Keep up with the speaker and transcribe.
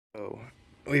So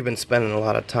we've been spending a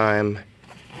lot of time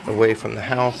away from the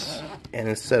house, and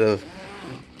instead of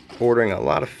ordering a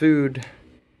lot of food,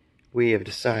 we have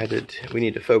decided we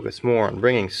need to focus more on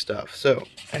bringing stuff. So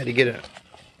I had to get a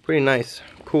pretty nice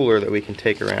cooler that we can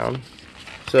take around.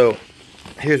 So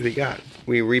here's what we got.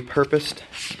 We repurposed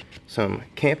some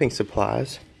camping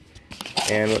supplies,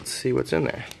 and let's see what's in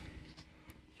there.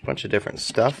 A bunch of different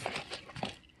stuff.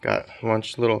 Got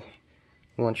little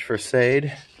lunch for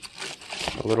Sade,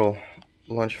 a little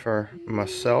lunch for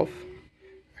myself.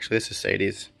 Actually, this is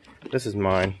Sadie's. This is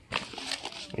mine.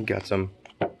 We got some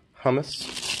hummus,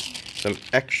 some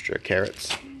extra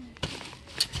carrots,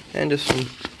 and just some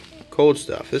cold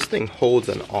stuff. This thing holds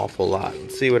an awful lot.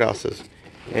 Let's see what else is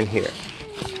in here.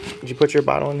 Did you put your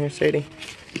bottle in here, Sadie?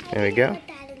 There we go.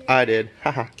 I did.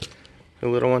 Haha. A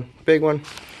little one, big one.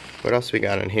 What else we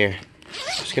got in here?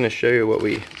 Just gonna show you what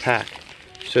we pack.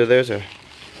 So there's a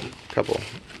couple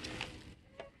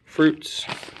fruits.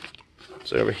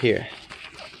 It's over here.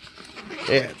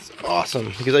 Yeah, it's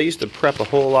awesome because I used to prep a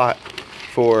whole lot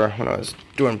for when I was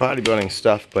doing bodybuilding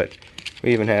stuff, but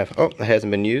we even have, oh, that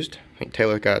hasn't been used. I think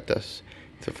Taylor got this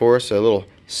for us, a little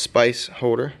spice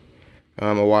holder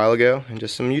a while ago, and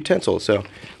just some utensils. So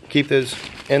keep those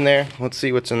in there. Let's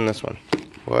see what's in this one.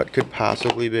 What could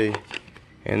possibly be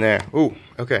in there? Ooh,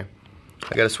 okay.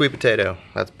 I got a sweet potato.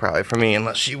 That's probably for me,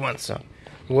 unless she wants some.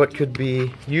 What could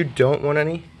be? You don't want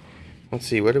any? Let's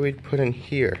see, what do we put in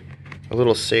here? A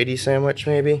little Sadie sandwich,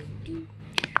 maybe?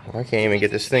 Oh, I can't even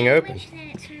get this thing open.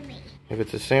 If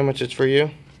it's a sandwich, it's for you?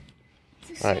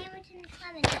 It's a sandwich and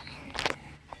clementine.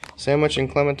 Sandwich and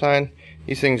clementine.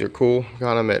 These things are cool.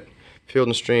 Got them at Field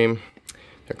and Stream.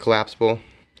 They're collapsible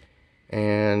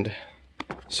and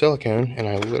silicone.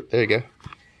 And there you go.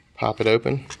 Pop it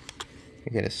open.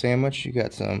 You get a sandwich. You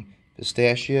got some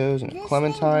pistachios and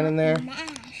clementine in there.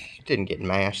 It didn't get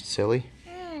mashed, silly.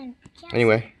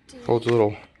 Anyway, holds a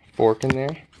little fork in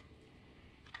there.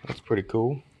 That's pretty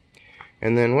cool.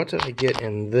 And then what did I get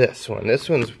in this one? This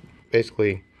one's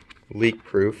basically leak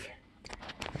proof.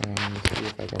 Let's see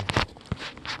if I can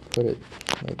put it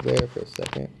right there for a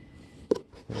second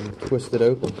and twist it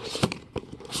open.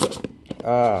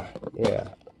 Ah, yeah.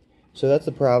 So that's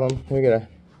the problem. We got a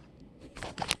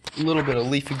little bit of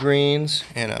leafy greens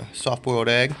and a soft-boiled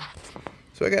egg.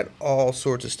 So I got all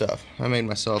sorts of stuff. I made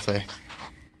myself a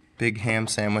big ham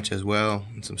sandwich as well,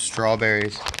 and some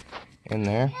strawberries in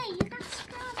there. Hey, you got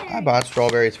strawberries. I bought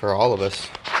strawberries for all of us.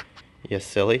 You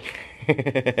silly.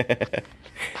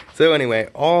 So anyway,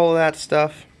 all that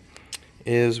stuff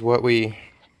is what we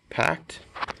packed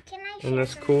in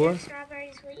this cooler.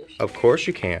 Of course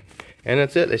you can. And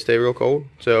that's it. They stay real cold.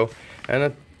 So, and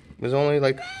it was only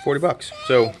like 40 bucks.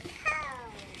 So,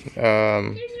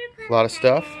 a lot of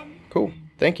stuff. Cool.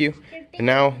 Thank you. And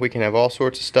now we can have all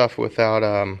sorts of stuff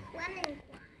without,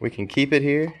 we can keep it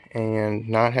here and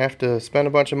not have to spend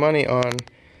a bunch of money on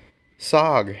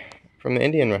sog from the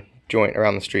Indian joint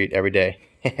around the street every day.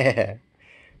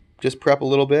 Just prep a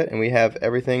little bit and we have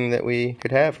everything that we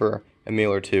could have for a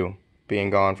meal or two, being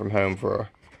gone from home for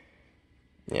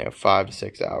 5 to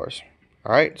 6 hours.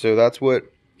 Alright, so that's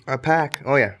what I pack.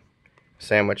 Oh yeah,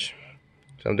 sandwich.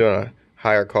 So I'm doing a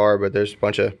higher carb, but there's a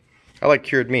bunch of, I like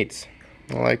cured meats.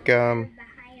 I like,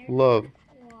 love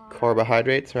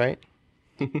carbohydrates, right?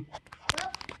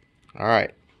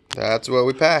 Alright, that's what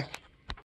we pack.